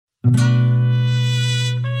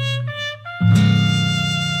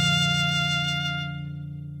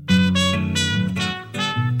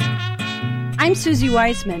I'm Susie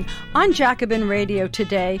Wiseman. On Jacobin Radio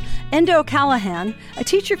today, Enda O'Callaghan, a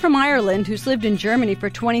teacher from Ireland who's lived in Germany for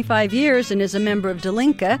 25 years and is a member of Die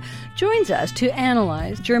Linke, joins us to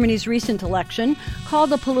analyze Germany's recent election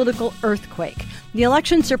called a political earthquake. The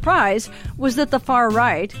election surprise was that the far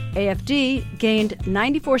right, AfD, gained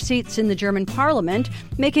 94 seats in the German parliament,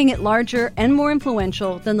 making it larger and more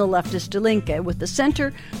influential than the leftist Die Linke, with the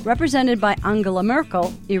center, represented by Angela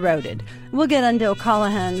Merkel, eroded. We'll get Enda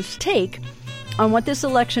O'Callaghan's take on what this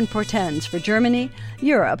election portends for Germany,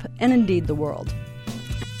 Europe, and indeed the world.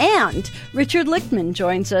 And Richard Lichtman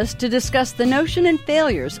joins us to discuss the notion and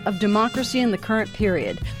failures of democracy in the current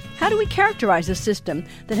period. How do we characterize a system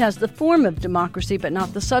that has the form of democracy but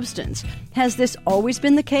not the substance? Has this always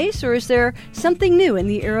been the case, or is there something new in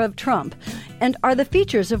the era of Trump? And are the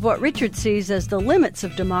features of what Richard sees as the limits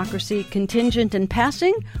of democracy contingent and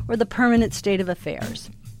passing, or the permanent state of affairs?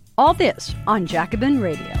 All this on Jacobin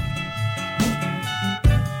Radio.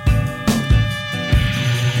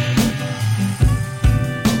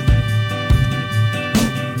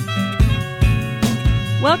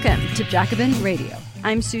 Welcome to Jacobin Radio.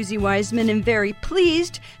 I'm Susie Wiseman and very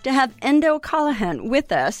pleased to have Enda O'Callaghan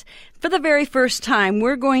with us. For the very first time,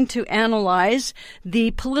 we're going to analyze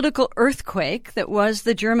the political earthquake that was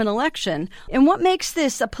the German election. And what makes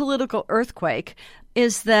this a political earthquake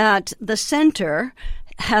is that the center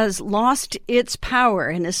has lost its power,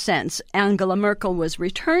 in a sense. Angela Merkel was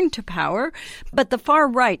returned to power, but the far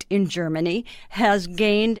right in Germany has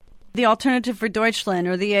gained the Alternative for Deutschland,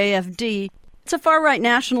 or the AfD. It's a far-right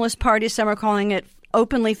nationalist party. Some are calling it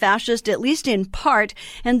openly fascist, at least in part,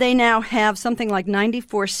 and they now have something like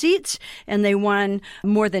 94 seats, and they won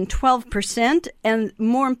more than 12%. And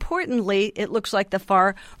more importantly, it looks like the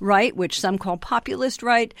far right, which some call populist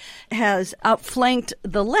right, has outflanked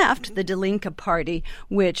the left, the Die Linke party,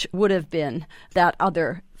 which would have been that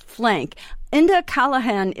other flank. Enda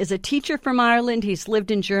O'Callaghan is a teacher from Ireland. He's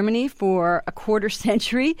lived in Germany for a quarter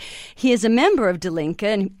century. He is a member of Die Linke,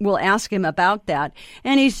 and we'll ask him about that.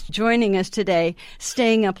 And he's joining us today,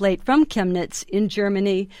 staying up late from Chemnitz in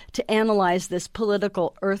Germany to analyze this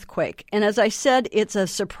political earthquake. And as I said, it's a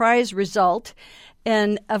surprise result.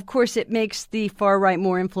 And, of course, it makes the far right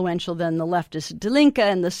more influential than the leftist Die Linke,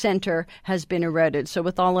 and the center has been eroded. So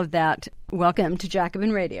with all of that, welcome to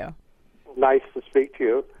Jacobin Radio. Nice to speak to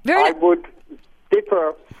you. I would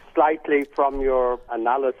differ slightly from your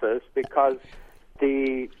analysis because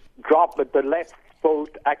the drop at the left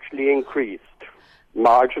vote actually increased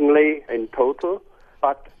marginally in total,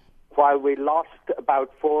 but while we lost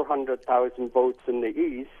about 400,000 votes in the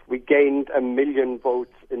east, we gained 1 million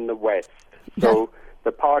votes in the west. So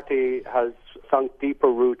the party has sunk deeper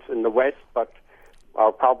roots in the west, but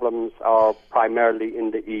our problems are primarily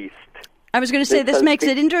in the east. I was going to say this makes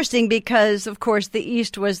it interesting because, of course, the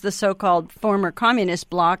East was the so-called former communist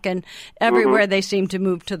bloc, and everywhere they seem to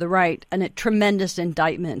move to the right, and a tremendous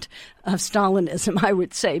indictment of Stalinism, I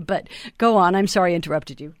would say. But go on. I'm sorry I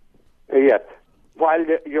interrupted you. Yes. While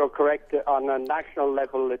you're correct, on a national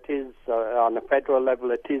level it is, on a federal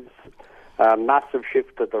level it is a massive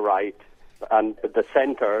shift to the right, and the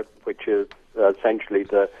centre, which is essentially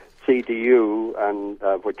the CDU, and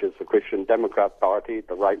which is the Christian Democrat Party,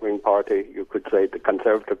 the right-wing party, you could say the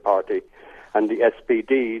Conservative Party, and the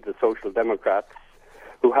SPD, the Social Democrats,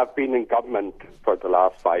 who have been in government for the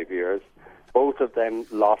last 5 years, both of them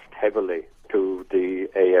lost heavily to the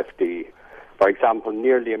AfD. For example,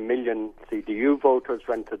 nearly 1 million CDU voters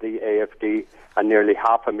went to the AfD, and nearly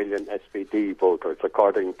 500,000 SPD voters,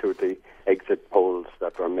 according to the exit polls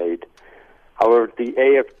that were made. However, the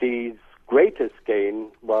AfD's greatest gain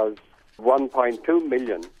was 1.2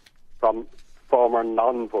 million from former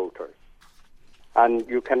non-voters. And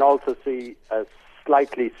you can also see a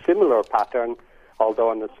slightly similar pattern,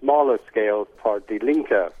 although on a smaller scale, for Die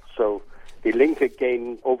Linke. So Die Linke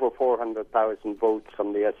gained over 400,000 votes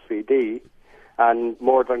from the SPD and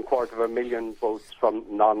more than 250,000 votes from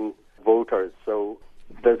non-voters. So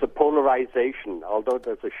there's a polarization. Although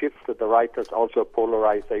there's a shift to the right, there's also a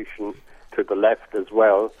polarization to the left as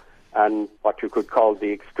well. And what you could call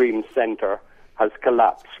the extreme center has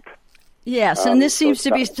collapsed. Yes, and this seems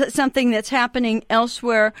to be something that's happening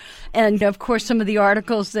elsewhere. And, of course, some of the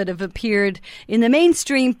articles that have appeared in the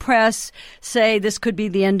mainstream press say this could be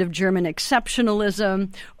the end of German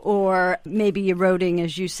exceptionalism, or maybe eroding,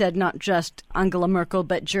 as you said, not just Angela Merkel,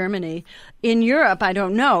 but Germany. In Europe, I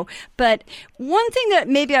don't know. But one thing that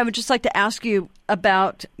maybe I would just like to ask you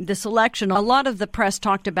about this election, a lot of the press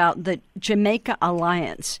talked about the Jamaica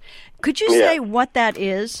Alliance. Could you say what that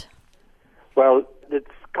is? Well, it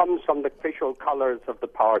comes from the official colors of the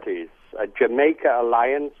parties. A Jamaica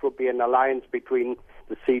Alliance would be an alliance between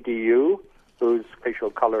the CDU, whose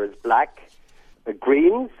official colour is black, the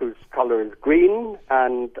Greens, whose colour is green,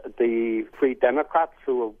 and the Free Democrats,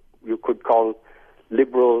 who you could call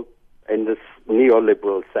liberal in this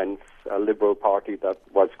neoliberal sense, a liberal party that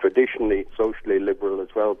was traditionally socially liberal as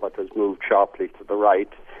well, but has moved sharply to the right.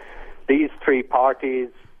 These three parties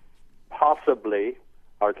possibly,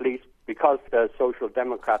 or at least because the Social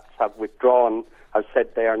Democrats have withdrawn, have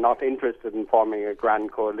said they are not interested in forming a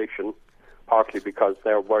grand coalition, partly because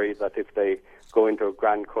they're worried that if they go into a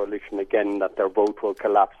grand coalition again, that their vote will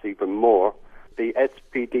collapse even more. The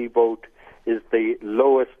SPD vote is the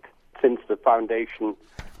lowest since the foundation,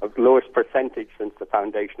 lowest percentage since the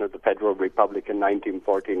foundation of the Federal Republic in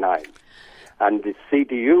 1949. And the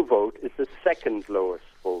CDU vote is the second lowest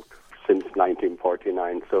vote since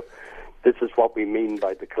 1949. So this is what we mean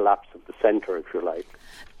by the collapse of the centre, if you like.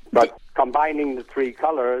 But combining the three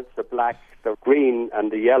colours, the black, the green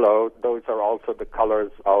and the yellow, those are also the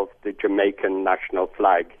colours of the Jamaican national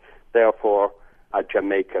flag. Therefore, a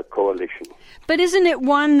Jamaica coalition. But isn't it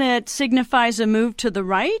one that signifies a move to the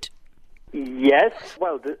right? Yes.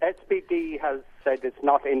 Well, the SPD has said it's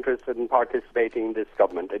not interested in participating in this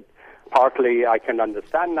government. Partly, I can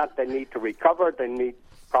understand that. They need to recover. They need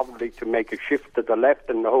probably to make a shift to the left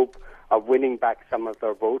in the hope of winning back some of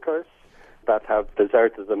their voters that have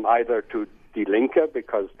deserted them either to Die Linke,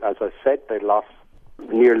 because, as I said, they lost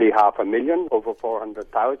nearly 500,000, over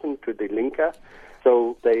 400,000 to Die Linke.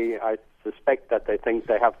 So I suspect that they think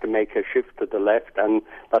they have to make a shift to the left and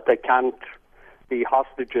that they can't be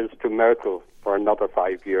hostages to Merkel for another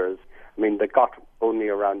 5 years. I mean, they got only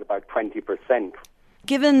around about 20%.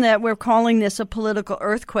 Given that we're calling this a political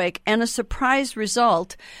earthquake and a surprise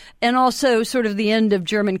result, and also sort of the end of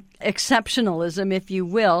German exceptionalism, if you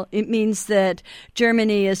will, it means that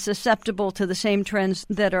Germany is susceptible to the same trends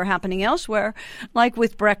that are happening elsewhere, like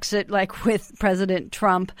with Brexit, like with President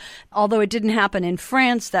Trump. Although it didn't happen in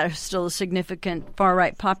France, that is still a significant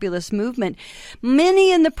far-right populist movement.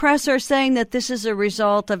 Many in the press are saying that this is a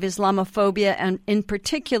result of Islamophobia and, in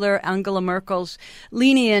particular, Angela Merkel's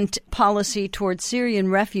lenient policy towards Syrian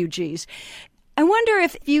refugees. I wonder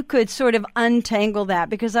if you could sort of untangle that,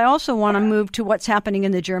 because I also want to move to what's happening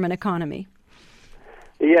in the German economy.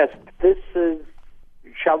 Yes, this is,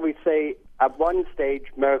 shall we say, at one stage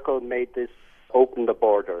Merkel made this open the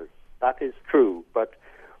borders. That is true, but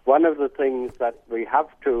one of the things that we have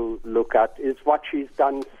to look at is what she's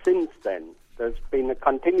done since then. There's been a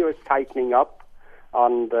continuous tightening up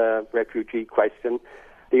on the refugee question.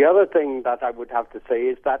 The other thing that I would have to say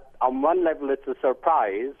is that on one level it's a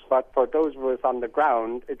surprise, but for those of us on the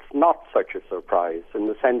ground, it's not such a surprise in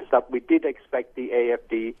the sense that we did expect the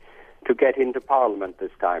AFD to get into Parliament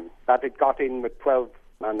this time. That it got in with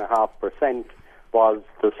 12.5% was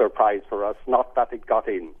the surprise for us, not that it got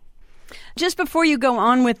in. Just before you go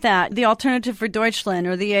on with that, the Alternative for Deutschland,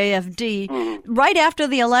 or the AFD, right after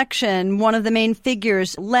the election, one of the main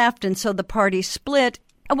figures left, and so the party split.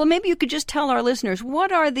 Well, maybe you could just tell our listeners,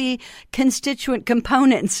 what are the constituent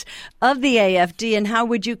components of the AFD and how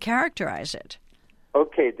would you characterize it?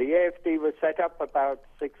 Okay, the AFD was set up about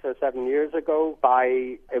 6 or 7 years ago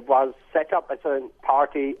it was set up as a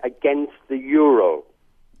party against the euro.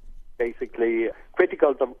 Basically,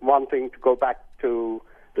 critical of wanting to go back to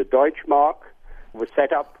the Deutschmark. It was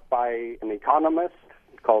set up by an economist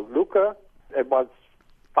called Lucke. It was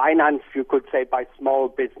financed, you could say, by small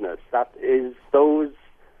business. That is those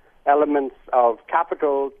elements of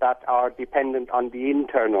capital that are dependent on the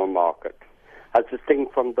internal market, as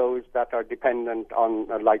distinct from those that are dependent on,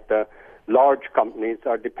 like the large companies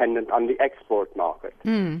are dependent on the export market.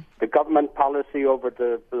 The government policy over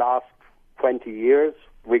the last 20 years,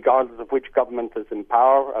 regardless of which government is in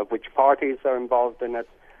power, of which parties are involved in it,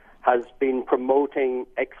 has been promoting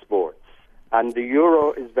exports. And the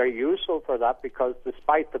euro is very useful for that because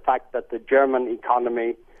despite the fact that the German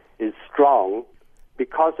economy is strong,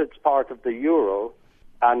 because it's part of the euro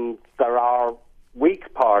and there are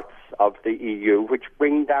weak parts of the EU which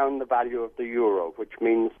bring down the value of the euro, which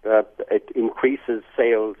means that it increases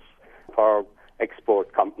sales for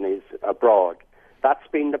export companies abroad. That's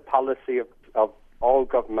been the policy of all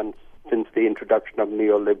governments since the introduction of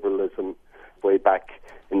neoliberalism way back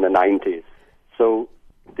in the 90s. So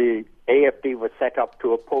the AFD was set up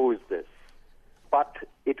to oppose this. But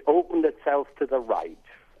it opened itself to the right,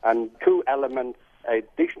 and two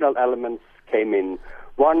additional elements came in.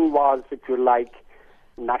 One was, if you like,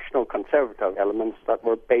 national conservative elements that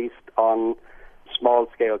were based on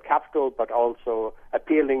small-scale capital, but also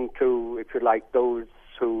appealing to, if you like, those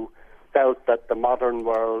who felt that the modern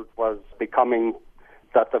world was becoming,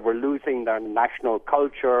 that they were losing their national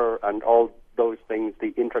culture and all those things,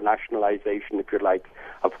 the internationalization, if you like,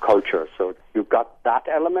 of culture. So you've got that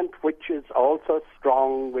element, which is also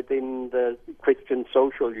strong within the Christian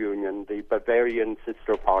Social Union, the Bavarian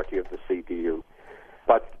sister party of the CDU.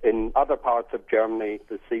 But in other parts of Germany,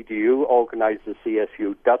 the CDU organized, the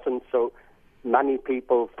CSU doesn't. So many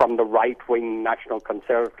people from the right-wing National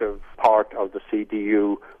Conservative part of the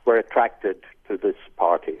CDU were attracted to this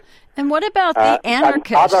party. And what about the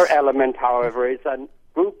anarchists? Another element, however, is a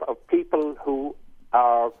group of people who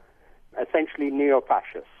are essentially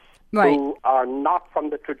neo-fascists, right, who are not from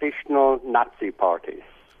the traditional Nazi parties.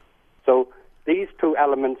 So these two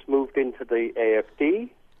elements moved into the AfD,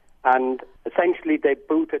 and essentially they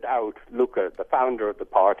booted out Lucke, the founder of the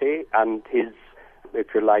party, and his, if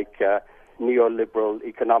you like, neoliberal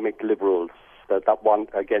economic liberals that won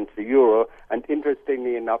against the euro. And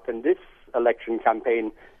interestingly enough, in this election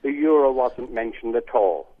campaign, the euro wasn't mentioned at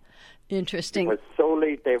all. Interesting. It was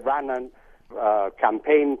solely, they ran a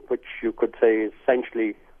campaign which you could say is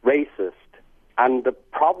essentially racist. And the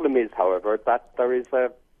problem is, however, that there is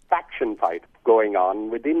a faction fight going on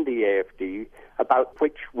within the AfD about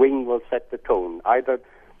which wing will set the tone. Either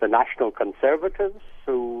the National Conservatives,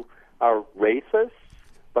 who are racist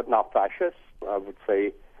but not fascist. I would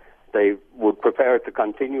say they would prefer to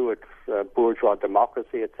continue with bourgeois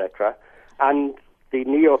democracy, etc. And the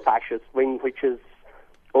neo-fascist wing, which is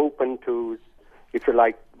open to, if you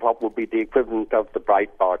like, what would be the equivalent of the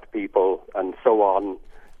Breitbart people and so on,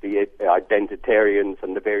 the identitarians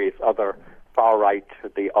and the various other far-right,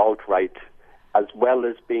 the alt-right, as well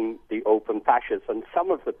as being the open fascists. And some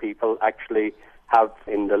of the people actually have,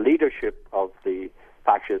 in the leadership of the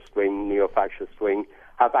fascist wing, neo-fascist wing,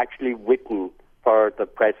 have actually written for the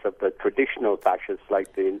press of the traditional fascists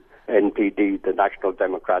like the NPD, the National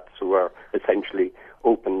Democrats, who are essentially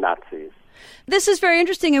open Nazis. This is very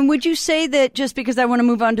interesting. And would you say that, just because I want to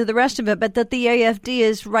move on to the rest of it, but that the AfD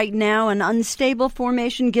is right now an unstable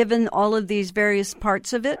formation given all of these various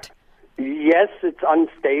parts of it? Yes, it's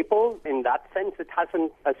unstable in that sense. It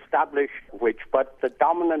hasn't established which, but the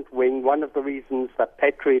dominant wing, one of the reasons that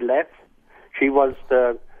Petri left, she was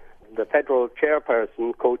the federal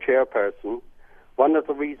chairperson, co-chairperson. One of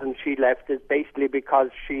the reasons she left is basically because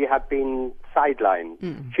she had been sidelined.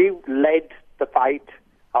 She led the fight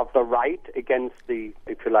of the right against the,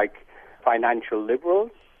 if you like, financial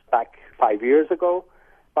liberals back 5 years ago.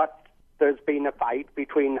 But there's been a fight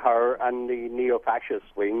between her and the neo-fascist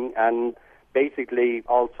wing, and basically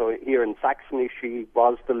also here in Saxony, she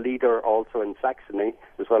was the leader also in Saxony,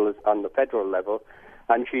 as well as on the federal level,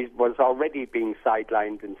 and she was already being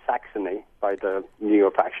sidelined in Saxony by the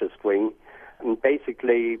neo-fascist wing. And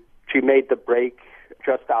basically, she made the break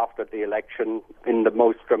just after the election in the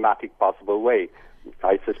most dramatic possible way.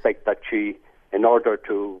 I suspect that she, in order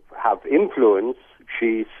to have influence,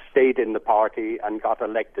 she stayed in the party and got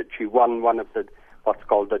elected. She won one of the what's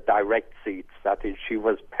called the direct seats. That is, she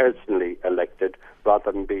was personally elected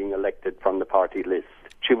rather than being elected from the party list.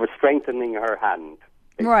 She was strengthening her hand.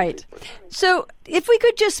 Right. So if we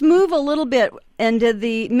could just move a little bit, and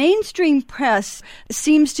the mainstream press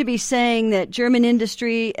seems to be saying that German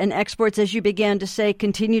industry and exports, as you began to say,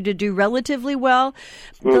 continue to do relatively well.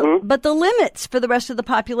 But the limits for the rest of the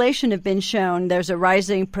population have been shown. There's a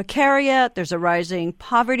rising precariat. There's a rising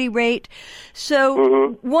poverty rate.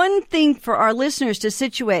 So one thing for our listeners to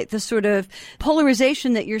situate the sort of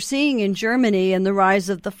polarization that you're seeing in Germany and the rise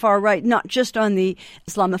of the far right, not just on the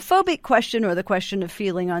Islamophobic question or the question of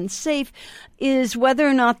feeling unsafe, is whether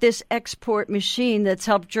or not this export machine that's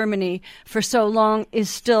helped Germany for so long is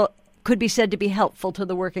still, could be said to be helpful to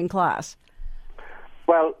the working class.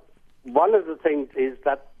 Well, one of the things is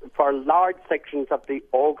that for large sections of the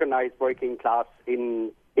organized working class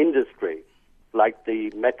in industry, like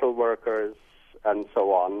the metal workers and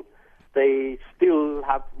so on, they still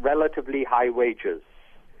have relatively high wages.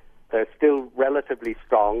 They're still relatively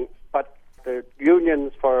strong, but the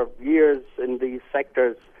unions for years in these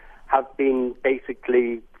sectors have been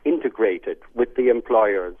basically integrated with the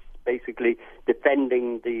employers, basically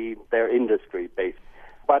defending their industry base.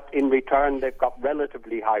 But in return, they've got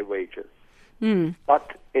relatively high wages.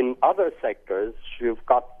 But in other sectors, you've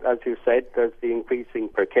got, as you said, there's the increasing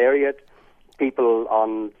precariat, people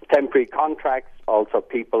on temporary contracts, also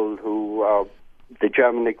people who are the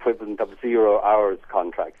German equivalent of 0 hours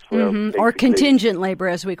contracts. Or contingent labor,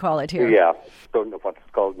 as we call it here. Yeah, don't know what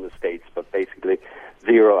it's called in the States, but basically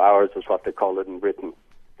 0 hours is what they call it in Britain.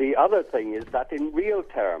 The other thing is that in real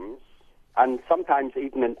terms, and sometimes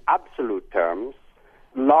even in absolute terms,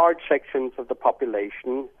 large sections of the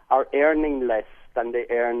population are earning less than they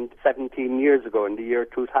earned 17 years ago in the year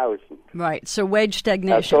 2000. Right, so wage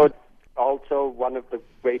stagnation. also one of the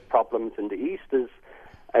great problems in the East is,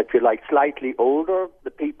 if you like, slightly older.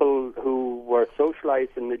 The people who were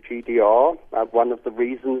socialized in the GDR, one of the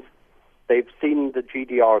reasons they've seen the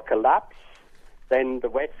GDR collapse. Then the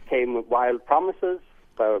West came with wild promises,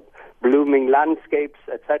 blooming landscapes,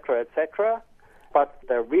 etc., etc. But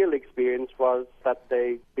their real experience was that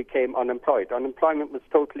they became unemployed. Unemployment was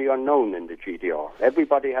totally unknown in the GDR.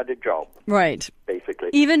 Everybody had a job. Right. Basically.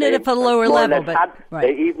 Even at a lower level. But right.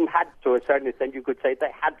 They even had, to a certain extent, you could say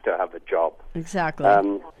they had to have a job. Exactly.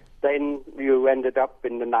 Then you ended up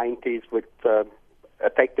in the 90s with,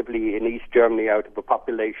 effectively in East Germany, out of a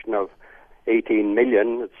population of 18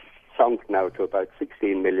 million, it's sunk now to about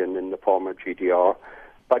 16 million in the former GDR,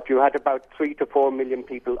 but you had about 3 to 4 million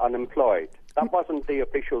people unemployed. That wasn't the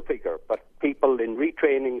official figure, but people in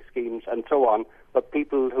retraining schemes and so on, but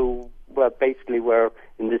people who were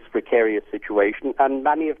in this precarious situation, and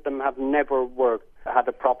many of them have never had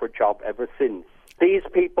a proper job ever since. These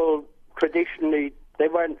people, traditionally, they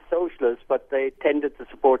weren't socialists, but they tended to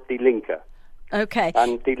support Die Linke. Okay.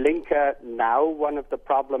 And Die Linke now, one of the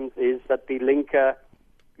problems is that Die Linke,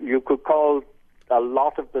 you could call a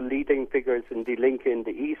lot of the leading figures in Die Linke in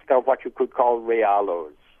the East are what you could call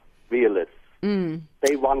realists.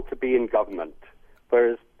 They want to be in government.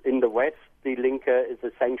 Whereas in the West, Die Linke is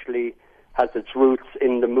essentially has its roots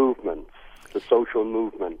in the movements, the social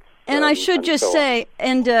movements. And I should just say,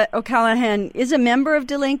 Enda O'Callaghan is a member of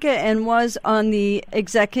Die Linke and was on the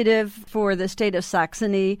executive for the state of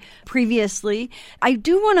Saxony previously. I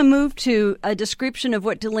do want to move to a description of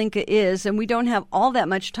what Die Linke is, and we don't have all that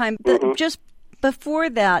much time. But just before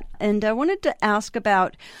that, and I wanted to ask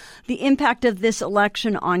about the impact of this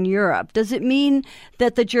election on Europe. Does it mean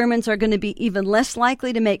that the Germans are going to be even less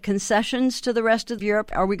likely to make concessions to the rest of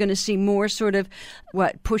Europe? Are we going to see more sort of,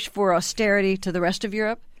 push for austerity to the rest of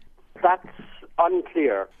Europe? That's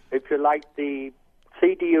unclear. If you like, the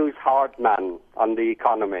CDU's hard man on the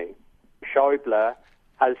economy, Schäuble,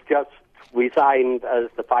 has just resigned as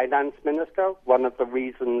the finance minister. One of the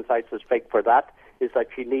reasons I suspect for that is that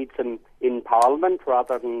she needs him in Parliament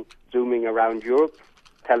rather than zooming around Europe,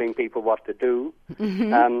 telling people what to do.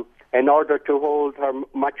 In order to hold her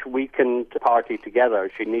much weakened party together,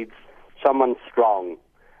 she needs someone strong.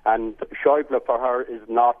 And Schäuble, for her, is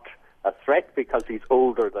not a threat because he's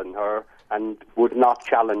older than her and would not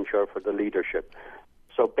challenge her for the leadership.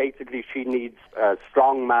 So basically she needs a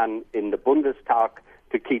strong man in the Bundestag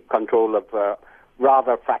to keep control of a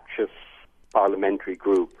rather fractious parliamentary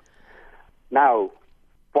group. Now,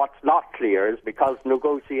 what's not clear is because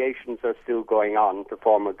negotiations are still going on to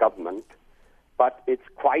form a government, but it's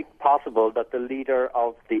quite possible that the leader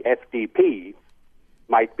of the FDP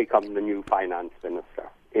might become the new finance minister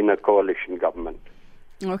in a coalition government.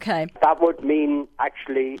 Okay. That would mean,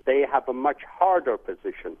 actually, they have a much harder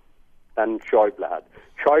position than Schäuble had.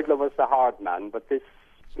 Schäuble was the hard man, but this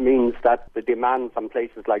means that the demands on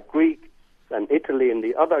places like Greece and Italy and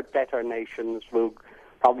the other debtor nations will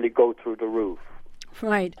probably go through the roof.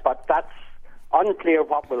 Right. But that's unclear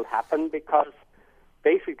what will happen because,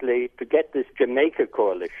 basically, to get this Jamaica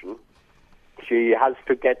coalition, she has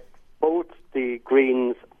to get both the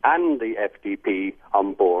Greens and the FDP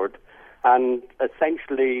on board. And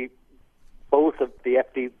essentially, both of the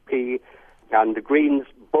FDP and the Greens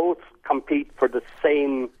both compete for the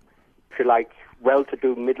same, if you like,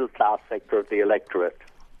 well-to-do middle-class sector of the electorate.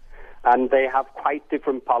 And they have quite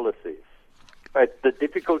different policies. But the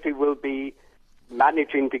difficulty will be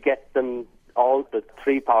managing to get them, all the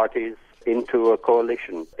three parties, into a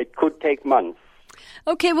coalition. It could take months.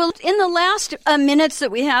 Okay, well, in the last minutes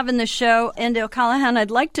that we have in the show, Enda O'Callaghan,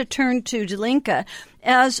 I'd like to turn to Die Linke.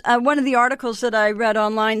 As one of the articles that I read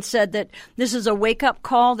online said that this is a wake-up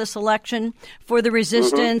call, this election, for the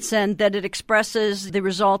resistance, and that it expresses the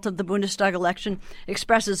result of the Bundestag election,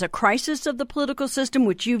 expresses a crisis of the political system,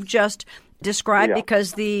 which you've just described,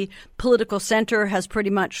 because the political center has pretty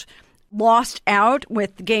much lost out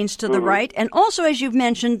with gains to the right, and also, as you've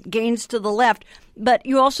mentioned, gains to the left. But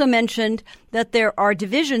you also mentioned that there are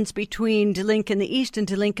divisions between Die Linke in the East and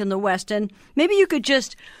Die Linke in the West. And maybe you could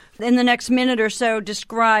just, in the next minute or so,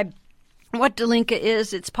 describe what Die Linke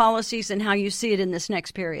is, its policies, and how you see it in this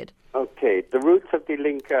next period. Okay. The roots of Die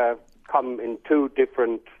Linke come in two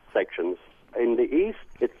different sections. In the East,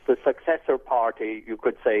 it's the successor party, you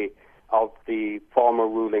could say, of the former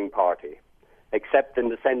ruling party, except in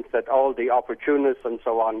the sense that all the opportunists and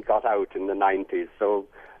so on got out in the 90s. So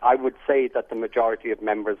I would say that the majority of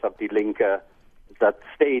members of Die Linke that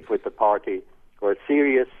stayed with the party were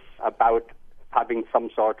serious about having some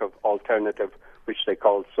sort of alternative, which they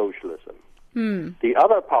call socialism. The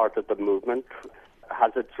other part of the movement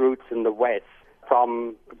has its roots in the West,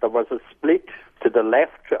 there was a split to the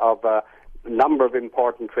left of a number of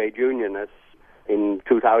important trade unionists in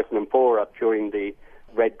 2004 during the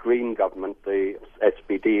Red-Green government, the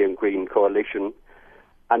SPD and Green coalition,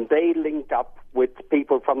 and they linked up with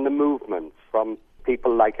people from the movements, from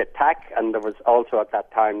people like ATTAC, and there was also at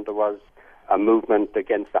that time there was a movement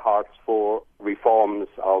against the Hartz IV reforms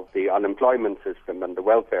of the unemployment system and the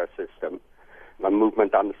welfare system, a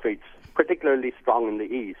movement on the streets, particularly strong in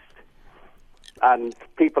the East. And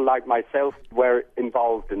people like myself were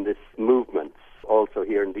involved in this movement, also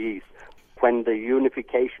here in the East. When the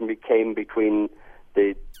unification became between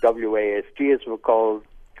the WASG, as we call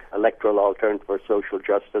Electoral Alternative for Social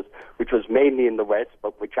Justice, which was mainly in the West,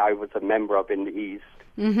 but which I was a member of in the East,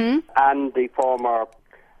 and the former,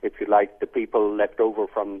 if you like, the people left over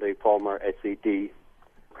from the former SED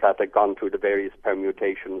that had gone through the various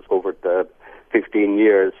permutations over the 15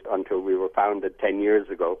 years until we were founded 10 years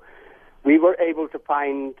ago, we were able to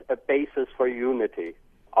find a basis for unity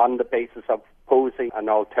on the basis of posing an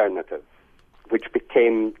alternative, which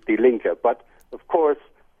became Die Linke. But, of course,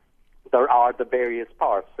 there are the various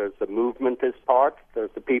parts. There's the movementist part.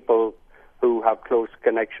 There's the people who have close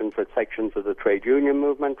connections with sections of the trade union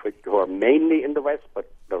movement, who are mainly in the West,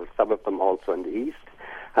 but there are some of them also in the East.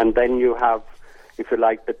 And then you have, if you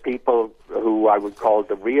like, the people who I would call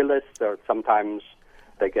the realists, or sometimes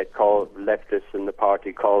they get called leftists in the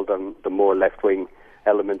party, call them the more left-wing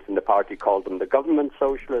elements in the party, call them the government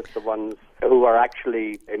socialists, the ones who are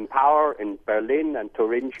actually in power in Berlin and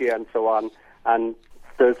Thuringia and so on. And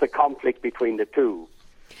there's a conflict between the two.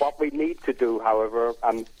 What we need to do, however,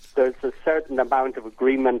 there's a certain amount of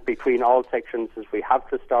agreement between all sections, is we have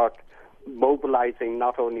to start mobilizing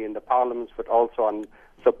not only in the parliaments but also on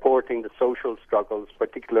supporting the social struggles,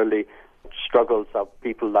 particularly struggles of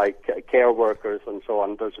people like care workers and so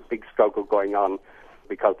on. There's a big struggle going on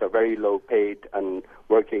because they're very low paid and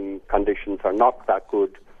working conditions are not that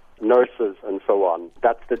good. Nurses and so on.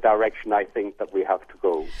 That's the direction I think that we have to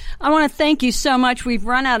go. I want to thank you so much. We've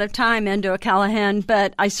run out of time, Endo Callahan,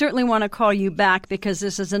 but I certainly want to call you back because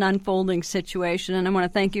this is an unfolding situation, and I want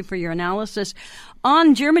to thank you for your analysis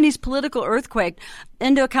on Germany's political earthquake.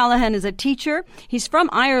 Endo Callahan is a teacher. He's from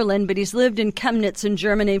Ireland, but he's lived in Chemnitz in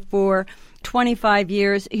Germany for 25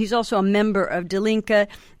 years. He's also a member of Die Linke,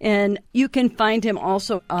 and you can find him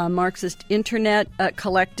also on Marxist Internet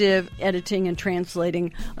Collective, editing and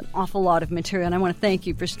translating an awful lot of material. And I want to thank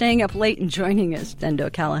you for staying up late and joining us, Endo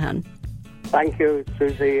Callahan. Thank you,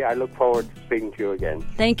 Susie. I look forward to speaking to you again.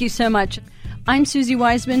 Thank you so much. I'm Susie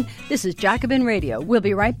Wiseman. This is Jacobin Radio. We'll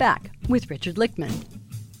be right back with Richard Lichtman.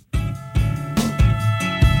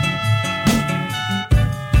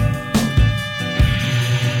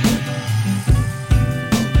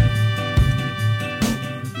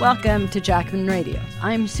 Welcome to Jacobin Radio.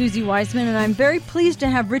 I'm Susie Wiseman, and I'm very pleased to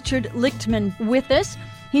have Richard Lichtman with us.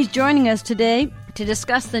 He's joining us today to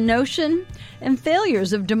discuss the notion and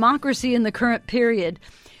failures of democracy in the current period.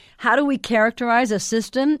 How do we characterize a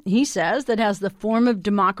system, he says, that has the form of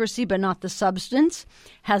democracy but not the substance?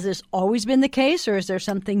 Has this always been the case, or is there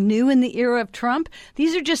something new in the era of Trump?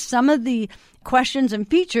 These are just some of the questions and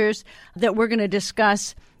features that we're going to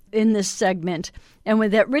discuss in this segment, and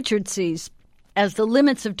that Richard sees as the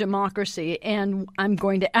limits of democracy. And I'm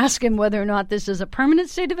going to ask him whether or not this is a permanent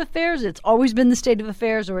state of affairs, it's always been the state of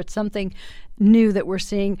affairs, or it's something new that we're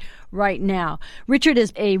seeing right now. Richard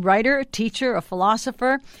is a writer, a teacher, a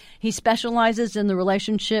philosopher. He specializes in the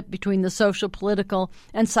relationship between the social, political,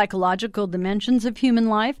 and psychological dimensions of human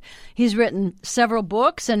life. He's written several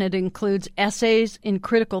books, and it includes essays in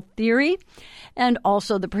critical theory and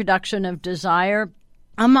also the production of desire,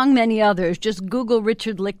 among many others. Just Google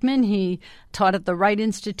Richard Lichtman. He taught at the Wright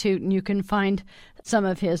Institute, and you can find some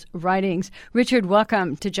of his writings. Richard,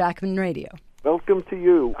 welcome to Jacobin Radio. Welcome to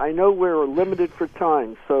you. I know we're limited for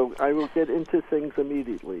time, so I will get into things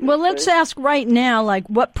immediately. Well, let's ask right now,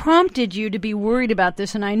 what prompted you to be worried about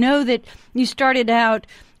this? And I know that you started out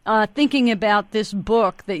thinking about this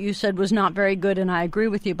book that you said was not very good, and I agree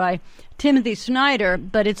with you, by Timothy Snyder,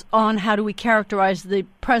 but it's on how do we characterize the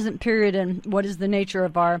present period and what is the nature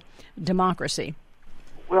of our democracy.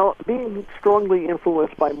 Well, being strongly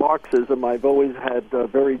influenced by Marxism, I've always had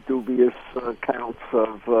very dubious accounts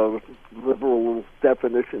of liberal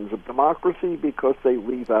definitions of democracy because they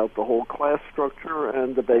leave out the whole class structure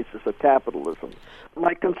and the basis of capitalism.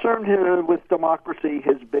 My concern here with democracy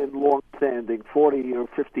has been long-standing, 40 or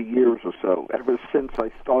 50 years or so, ever since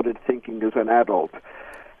I started thinking as an adult.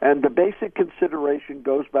 And the basic consideration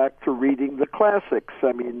goes back to reading the classics.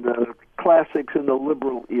 I mean, the classics in the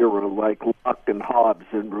liberal era, like Locke and Hobbes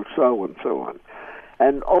and Rousseau and so on.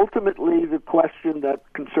 And ultimately, the question that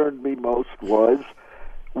concerned me most was,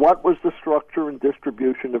 what was the structure and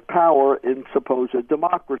distribution of power in supposed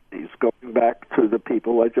democracies, going back to the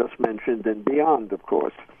people I just mentioned and beyond, of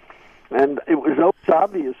course. And it was always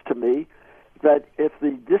obvious to me that if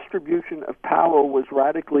the distribution of power was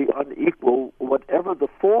radically unequal, whatever the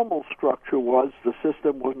formal structure was, the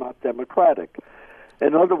system was not democratic.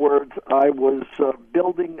 In other words, I was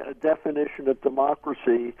building a definition of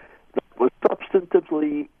democracy that was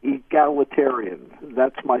substantively egalitarian.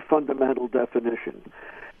 That's my fundamental definition.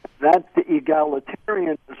 That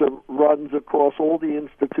egalitarianism runs across all the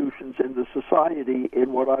institutions in the society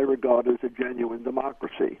in what I regard as a genuine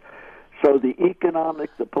democracy. So the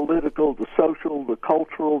economic, the political, the social, the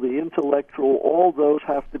cultural, the intellectual, all those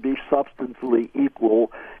have to be substantially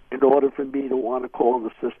equal in order for me to want to call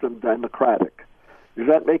the system democratic. Is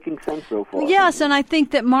that making sense so far? Yes, and I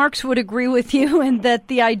think that Marx would agree with you, and that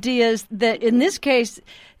the idea is that in this case,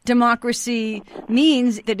 democracy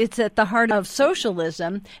means that it's at the heart of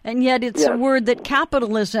socialism, and yet it's a word that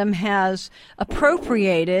capitalism has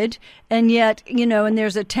appropriated, and yet, and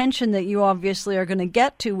there's a tension that you obviously are going to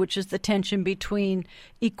get to, which is the tension between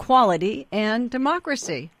equality and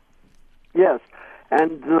democracy. Yes,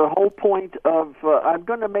 and the whole point of, I'm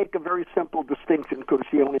going to make a very simple distinction because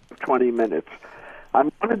you only have 20 minutes. I'm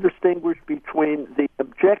going to distinguish between the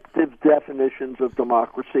objective definitions of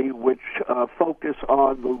democracy, which focus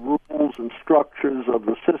on the rules and structures of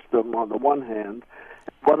the system on the one hand,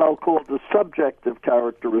 what I'll call the subjective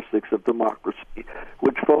characteristics of democracy,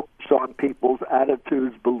 which focus on people's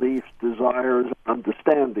attitudes, beliefs, desires,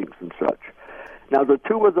 understandings, and such. Now, the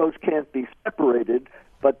two of those can't be separated,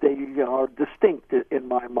 but they are distinct in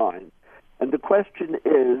my mind. And the question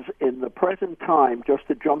is, in the present time, just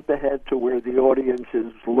to jump ahead to where the audience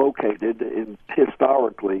is located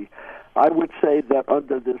historically, I would say that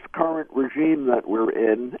under this current regime that we're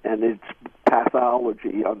in, and its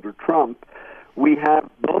pathology under Trump, we have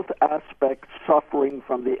both aspects suffering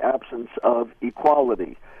from the absence of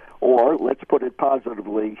equality. Or, let's put it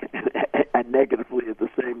positively and negatively at the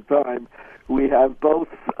same time, we have both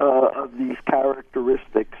of these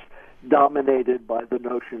characteristics dominated by the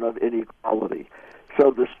notion of inequality. So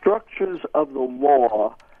the structures of the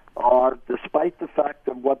law are, despite the fact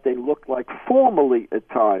of what they look like formally at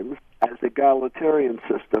times as egalitarian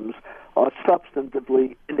systems, are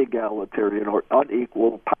substantively inegalitarian or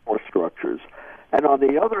unequal power structures. And on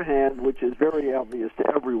the other hand, which is very obvious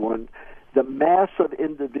to everyone, the mass of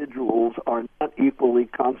individuals are not equally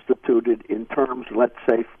constituted in terms, let's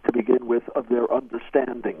say, to begin with, of their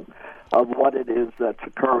understanding of what it is that's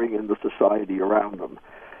occurring in the society around them.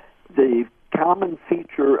 The common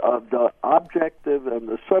feature of the objective and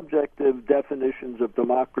the subjective definitions of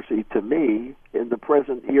democracy to me in the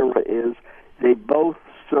present era is they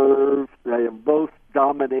are both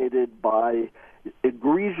dominated by,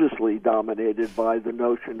 egregiously dominated by the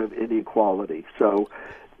notion of inequality. So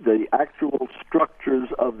the actual structures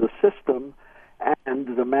of the system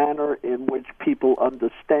and the manner in which people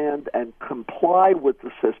understand and comply with the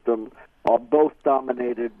system are both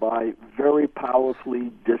dominated by very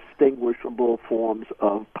powerfully distinguishable forms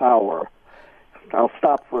of power. I'll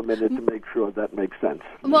stop for a minute to make sure that makes sense.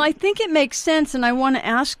 Well, I think it makes sense, and I want to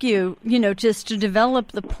ask you, just to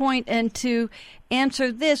develop the point and to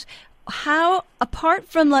answer this. How, apart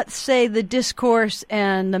from, let's say, the discourse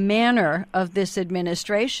and the manner of this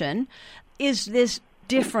administration, is this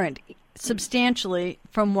different substantially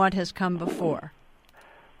from what has come before?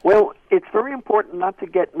 Well, it's very important not to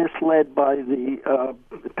get misled by the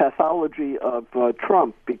pathology of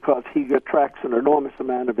Trump, because he attracts an enormous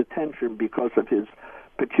amount of attention because of his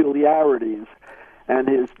peculiarities and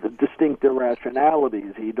his distinct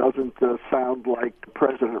irrationalities. He doesn't sound like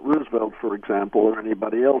President Roosevelt, for example, or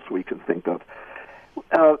anybody else we can think of.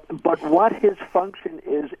 But what his function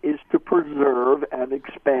is to preserve and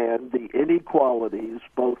expand the inequalities,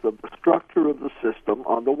 both of the structure of the system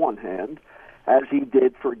on the one hand, as he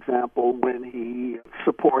did, for example, when he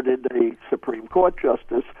supported a Supreme Court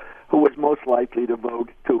justice who was most likely to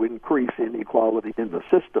vote to increase inequality in the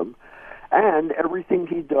system. And everything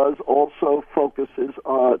he does also focuses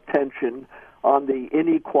attention on the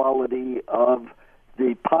inequality of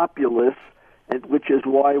the populace, which is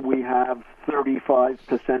why we have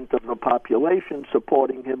 35% of the population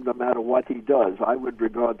supporting him no matter what he does. I would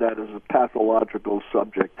regard that as a pathological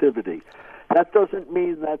subjectivity. That doesn't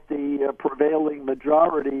mean that the prevailing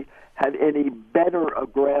majority had any better a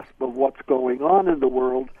grasp of what's going on in the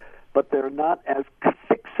world, but they're not as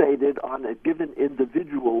fixated on a given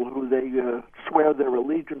individual who they swear their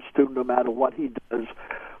allegiance to no matter what he does,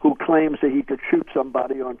 who claims that he could shoot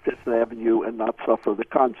somebody on Fifth Avenue and not suffer the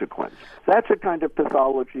consequence. That's a kind of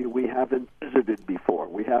pathology we haven't visited before.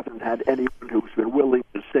 We haven't had anyone who's been willing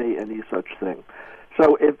to say any such thing.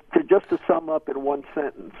 So just to sum up in one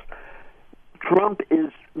sentence, Trump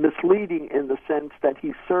is misleading in the sense that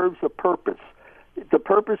he serves a purpose. The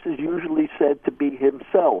purpose is usually said to be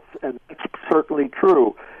himself, and that's certainly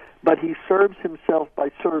true, but he serves himself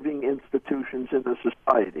by serving institutions in the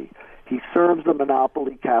society. He serves the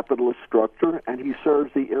monopoly capitalist structure, and he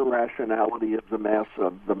serves the irrationality of the mass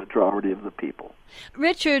of the majority of the people.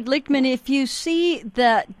 Richard Lichtman, if you see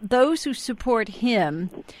that those who support him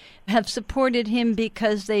have supported him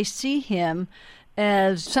because they see him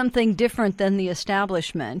as something different than the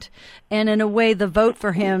establishment, and in a way the vote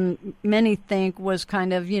for him, many think, was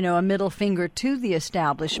kind of, a middle finger to the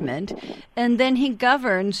establishment, and then he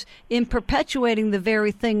governs in perpetuating the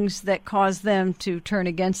very things that cause them to turn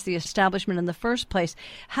against the establishment in the first place.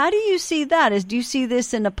 How do you see that? Do you see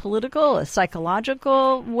this in a political, a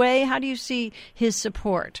psychological way? How do you see his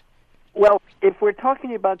support? Well, if we're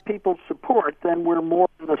talking about people's support, then we're more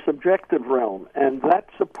in the subjective realm. And that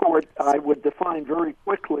support I would define very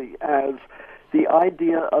quickly as the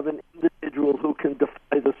idea of an individual who can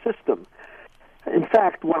defy the system. In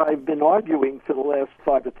fact, what I've been arguing for the last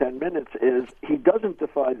 5 to 10 minutes is he doesn't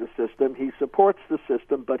defy the system, he supports the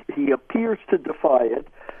system, but he appears to defy it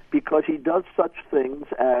because he does such things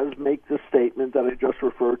as make the statement that I just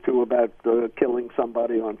referred to about killing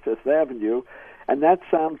somebody on Fifth Avenue. And that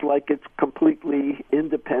sounds like it's completely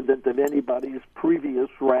independent of anybody's previous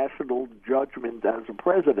rational judgment as a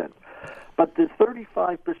president. But the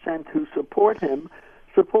 35% who support him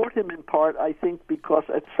in part, I think, because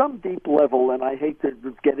at some deep level, and I hate to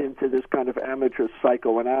get into this kind of amateur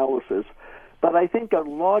psychoanalysis, but I think a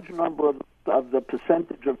large number of the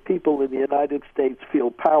percentage of people in the United States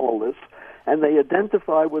feel powerless, and they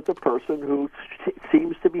identify with a person who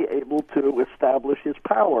seems to be able to establish his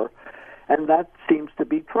power. And that seems to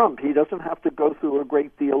be Trump. He doesn't have to go through a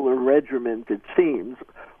great deal of regiment, it seems,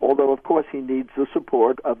 although, of course, he needs the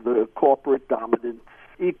support of the corporate dominant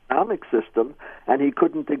economic system, and he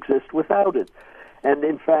couldn't exist without it. And,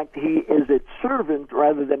 in fact, he is its servant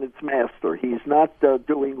rather than its master. He's not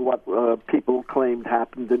doing what people claimed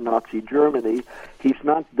happened in Nazi Germany. He's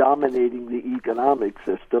not dominating the economic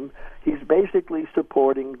system. He's basically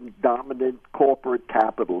supporting dominant corporate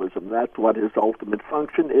capitalism. That's what his ultimate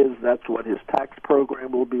function is. That's what his tax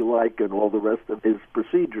program will be like and all the rest of his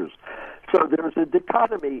procedures. So there's a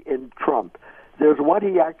dichotomy in Trump. There's what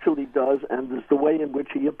he actually does, and there's the way in which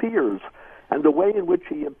he appears. And the way in which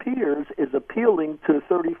he appears is appealing to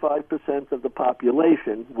 35% of the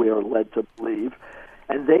population, we are led to believe,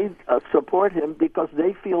 and they support him because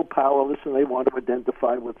they feel powerless and they want to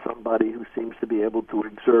identify with somebody who seems to be able to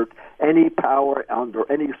exert any power under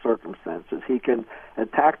any circumstances. He can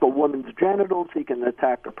attack a woman's genitals, he can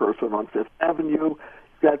attack a person on Fifth Avenue.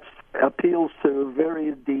 That appeals to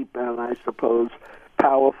very deep and, I suppose,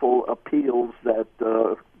 powerful appeals that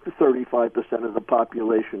 35% of the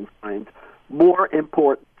population find more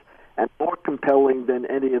important and more compelling than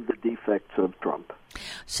any of the defects of Trump.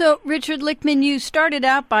 So, Richard Lichtman, you started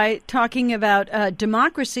out by talking about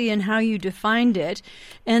democracy and how you defined it,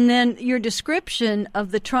 and then your description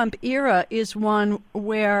of the Trump era is one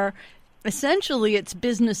where essentially it's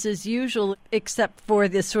business as usual, except for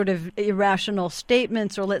this sort of irrational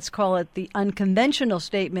statements, or let's call it the unconventional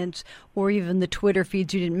statements, or even the Twitter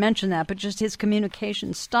feeds. You didn't mention that, but just his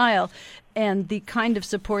communication style and the kind of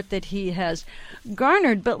support that he has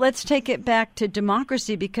garnered. But let's take it back to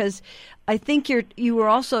democracy, because I think you were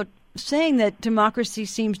also saying that democracy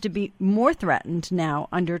seems to be more threatened now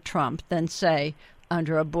under Trump than, say,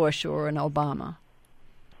 under a Bush or an Obama.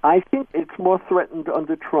 I think it's more threatened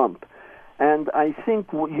under Trump. And I think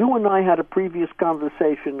you and I had a previous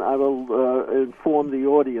conversation I will inform the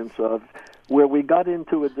audience of, where we got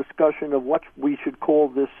into a discussion of what we should call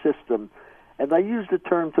this system. And I used the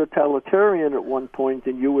term totalitarian at one point,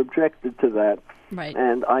 and you objected to that. Right.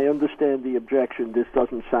 And I understand the objection. This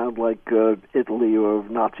doesn't sound like Italy or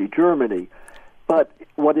Nazi Germany. But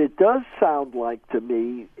what it does sound like to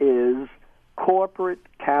me is corporate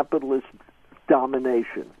capitalist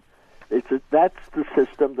domination. That's the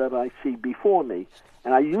system that I see before me.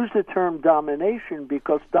 And I use the term domination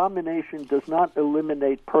because domination does not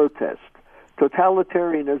eliminate protest.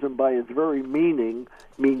 Totalitarianism, by its very meaning,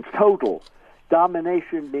 means total.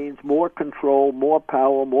 Domination means more control, more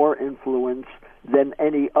power, more influence than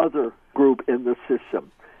any other group in the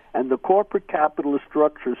system. And the corporate capitalist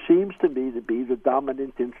structure seems to me to be the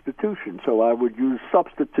dominant institution. So I would use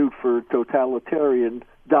substitute for totalitarian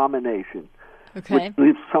domination. Okay. which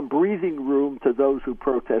leaves some breathing room to those who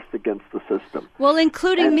protest against the system. Well,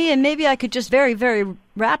 including me, and maybe I could just very, very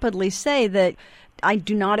rapidly say that I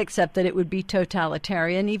do not accept that it would be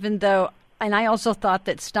totalitarian, even though, and I also thought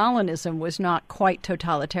that Stalinism was not quite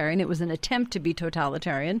totalitarian. It was an attempt to be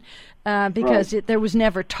totalitarian because there was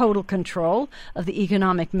never total control of the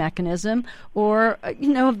economic mechanism or,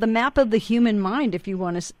 of the map of the human mind, if you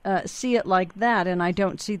want to see it like that. And I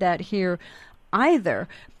don't see that here either.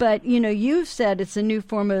 But, you've said it's a new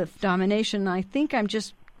form of domination. I think I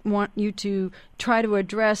just want you to try to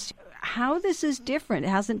address how this is different.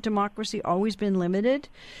 Hasn't democracy always been limited?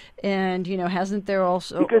 And, hasn't there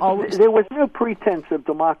also always... There was no pretense of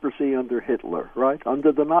democracy under Hitler, right?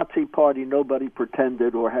 Under the Nazi Party, nobody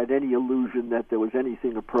pretended or had any illusion that there was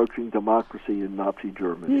anything approaching democracy in Nazi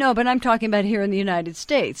Germany. No, but I'm talking about here in the United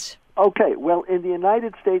States. Okay, well, in the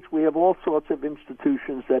United States, we have all sorts of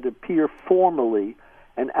institutions that appear formally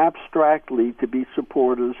and abstractly to be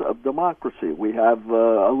supporters of democracy. We have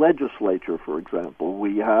a legislature, for example.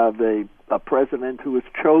 We have a president who is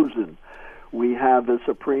chosen. We have a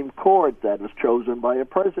Supreme Court that is chosen by a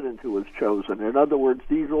president who is chosen. In other words,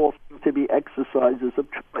 these all seem to be exercises of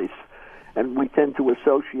choice. And we tend to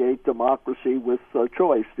associate democracy with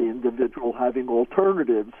choice, the individual having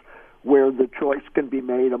alternatives where the choice can be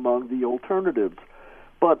made among the alternatives.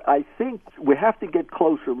 But I think we have to get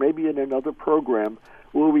closer, maybe in another program,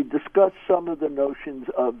 where we discuss some of the notions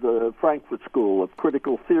of the Frankfurt School of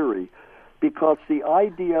critical theory, because the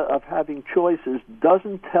idea of having choices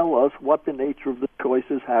doesn't tell us what the nature of the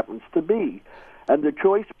choices happens to be. And the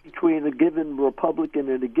choice between a given Republican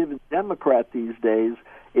and a given Democrat these days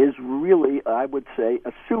is really, I would say,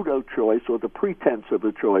 a pseudo-choice or the pretense of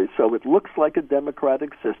a choice. So it looks like a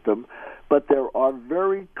democratic system, but there are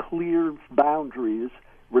very clear boundaries,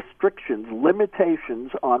 restrictions,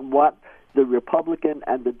 limitations on what the Republican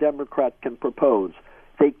and the Democrat can propose.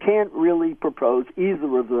 They can't really propose,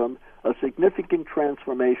 either of them, a significant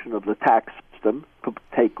transformation of the tax system, to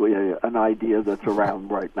take an idea that's around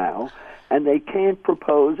right now, and they can't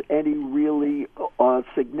propose any really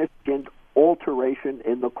significant alteration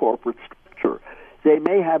in the corporate structure. They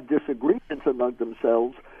may have disagreements among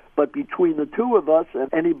themselves, but between the two of us and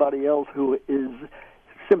anybody else who is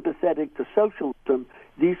sympathetic to socialism,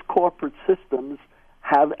 these corporate systems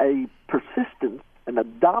have a persistence and a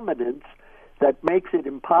dominance that makes it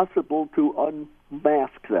impossible to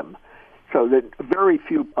unmask them. So that very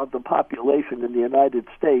few of the population in the United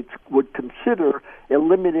States would consider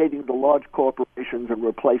eliminating the large corporations and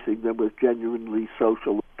replacing them with genuinely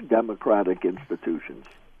social democratic institutions.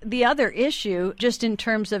 The other issue, just in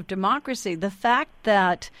terms of democracy, the fact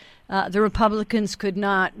that the Republicans could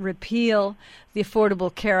not repeal the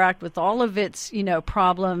Affordable Care Act with all of its,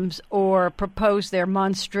 problems or propose their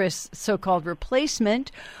monstrous so-called replacement.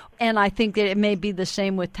 And I think that it may be the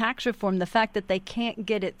same with tax reform. The fact that they can't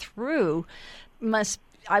get it through must,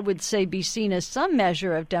 I would say, be seen as some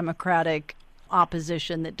measure of democratic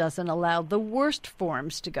opposition that doesn't allow the worst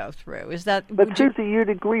forms to go through. Is that? But Susie, you'd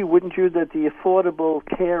agree, wouldn't you, that the Affordable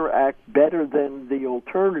Care Act, better than the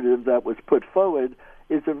alternative that was put forward,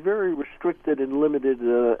 is a very restricted and limited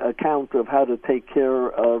account of how to take care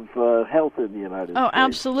of health in the United States. Oh,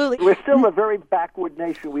 absolutely. We're still a very backward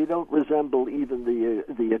nation. We don't resemble even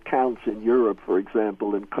the accounts in Europe, for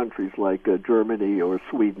example, in countries like Germany or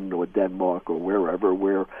Sweden or Denmark or wherever,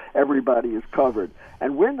 where everybody is covered.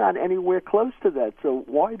 And we're not anywhere close to that. So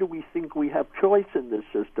why do we think we have choice in this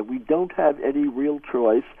system? We don't have any real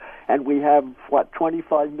choice, and we have,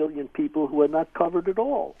 25 million people who are not covered at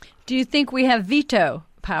all. Do you think we have veto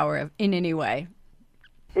power in any way?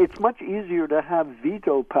 It's much easier to have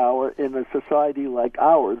veto power in a society like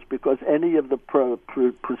ours because any of the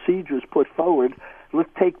procedures put forward, let's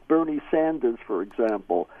take Bernie Sanders, for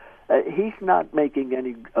example. He's not making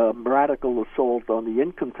any radical assault on the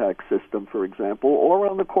income tax system, for example, or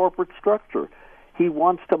on the corporate structure. He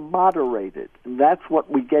wants to moderate it, and that's what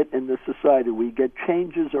we get in this society. We get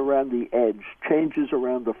changes around the edge, changes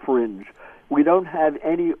around the fringe. We don't have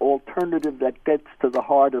any alternative that gets to the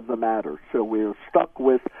heart of the matter. So we're stuck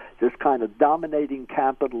with this kind of dominating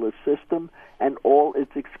capitalist system and all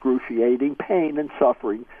its excruciating pain and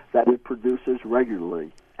suffering that it produces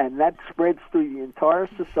regularly. And that spreads through the entire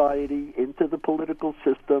society, into the political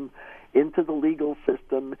system, into the legal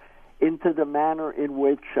system, into the manner in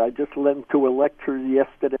which I just listened to a lecture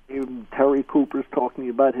yesterday. Terry Cooper's talking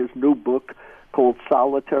about his new book called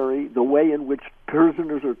Solitary, the way in which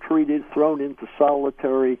prisoners are treated, thrown into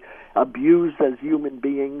solitary, abused as human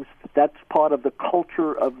beings. That's part of the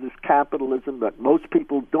culture of this capitalism that most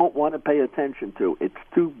people don't want to pay attention to. It's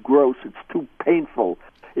too gross. It's too painful.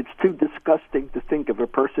 It's too disgusting to think of a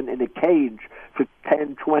person in a cage for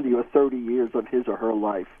 10, 20, or 30 years of his or her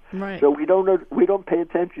life. Right. So we don't pay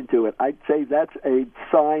attention to it. I'd say that's a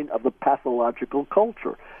sign of a pathological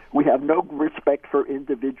culture. We have no respect for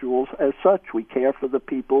individuals as such. We care for the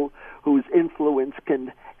people whose influence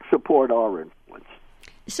can support our influence.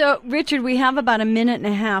 So, Richard, we have about a minute and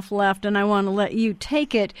a half left, and I want to let you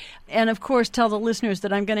take it. And, of course, tell the listeners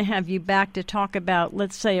that I'm going to have you back to talk about,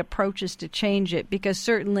 let's say, approaches to change it, because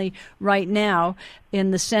certainly right now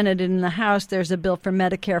in the Senate and in the House, there's a bill for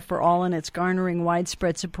Medicare for all, and it's garnering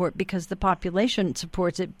widespread support because the population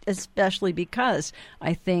supports it, especially because,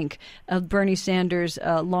 I think, of Bernie Sanders'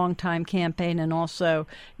 longtime campaign and also,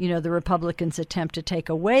 the Republicans' attempt to take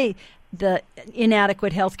away the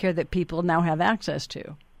inadequate health care that people now have access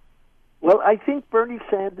to. Well, I think Bernie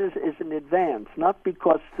Sanders is an advance, not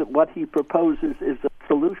because what he proposes is a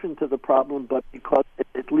solution to the problem, but because it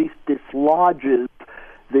at least dislodges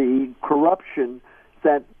the corruption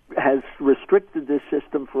that has restricted this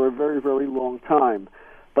system for a very, very long time.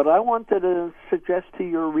 But I wanted to suggest to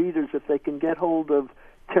your readers, if they can get hold of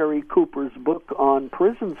Terry Cooper's book on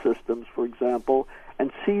prison systems, for example,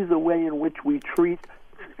 and see the way in which we treat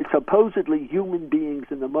supposedly human beings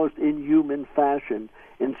in the most inhuman fashion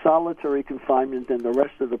in solitary confinement in the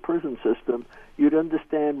rest of the prison system, you'd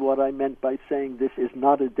understand what I meant by saying this is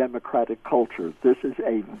not a democratic culture. This is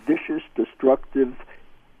a vicious, destructive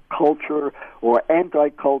culture or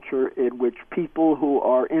anti-culture in which people who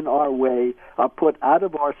are in our way are put out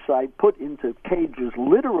of our sight, put into cages,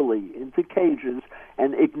 literally into cages,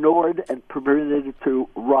 and ignored and permitted to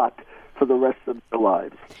rot for the rest of their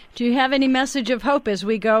lives. Do you have any message of hope as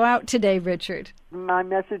we go out today, Richard? My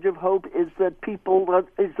message of hope is that people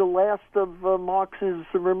is the last of Marx's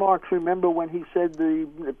remarks. Remember when he said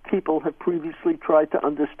the people have previously tried to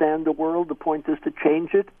understand the world, the point is to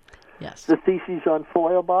change it? Yes. The theses on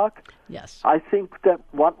Feuerbach? Yes. I think that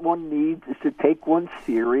what one needs is to take one's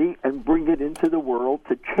theory and bring it into the world,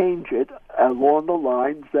 to change it along the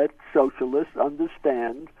lines that socialists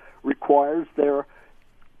understand requires their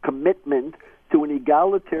commitment to an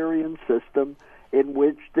egalitarian system in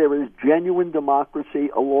which there is genuine democracy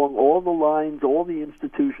along all the lines, all the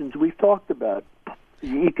institutions we've talked about.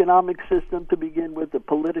 The economic system to begin with, the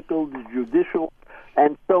political, the judicial,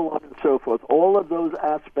 and so on and so forth. All of those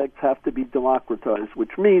aspects have to be democratized,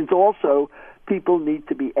 which means also people need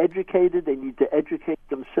to be educated, they need to educate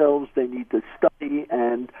themselves, they need to study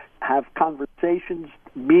and have conversations,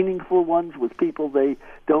 meaningful ones, with people they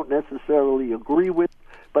don't necessarily agree with,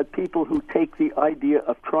 but people who take the idea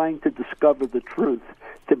of trying to discover the truth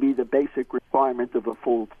to be the basic requirement of a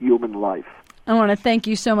full human life. I want to thank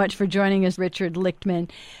you so much for joining us, Richard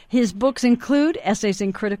Lichtman. His books include Essays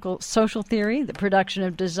in Critical Social Theory, The Production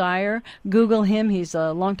of Desire. Google him. He's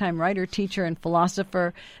a longtime writer, teacher, and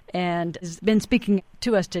philosopher, and has been speaking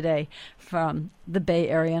to us today from the Bay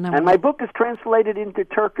Area. And my book is translated into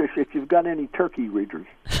Turkish if you've got any Turkey readers.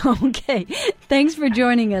 Okay. Thanks for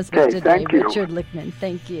joining us today, thank you. Richard Lichtman.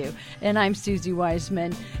 Thank you. And I'm Susie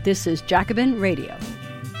Wiseman. This is Jacobin Radio.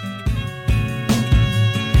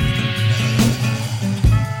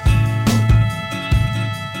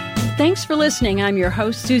 Thanks for listening. I'm your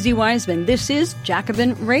host, Susie Wiseman. This is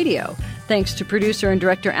Jacobin Radio. Thanks to producer and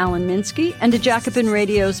director Alan Minsky and to Jacobin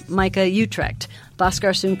Radio's Micah Utrecht.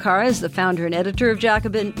 Bhaskar Sunkara is the founder and editor of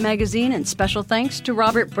Jacobin Magazine, and special thanks to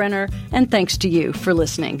Robert Brenner, and thanks to you for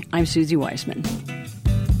listening. I'm Susie Wiseman.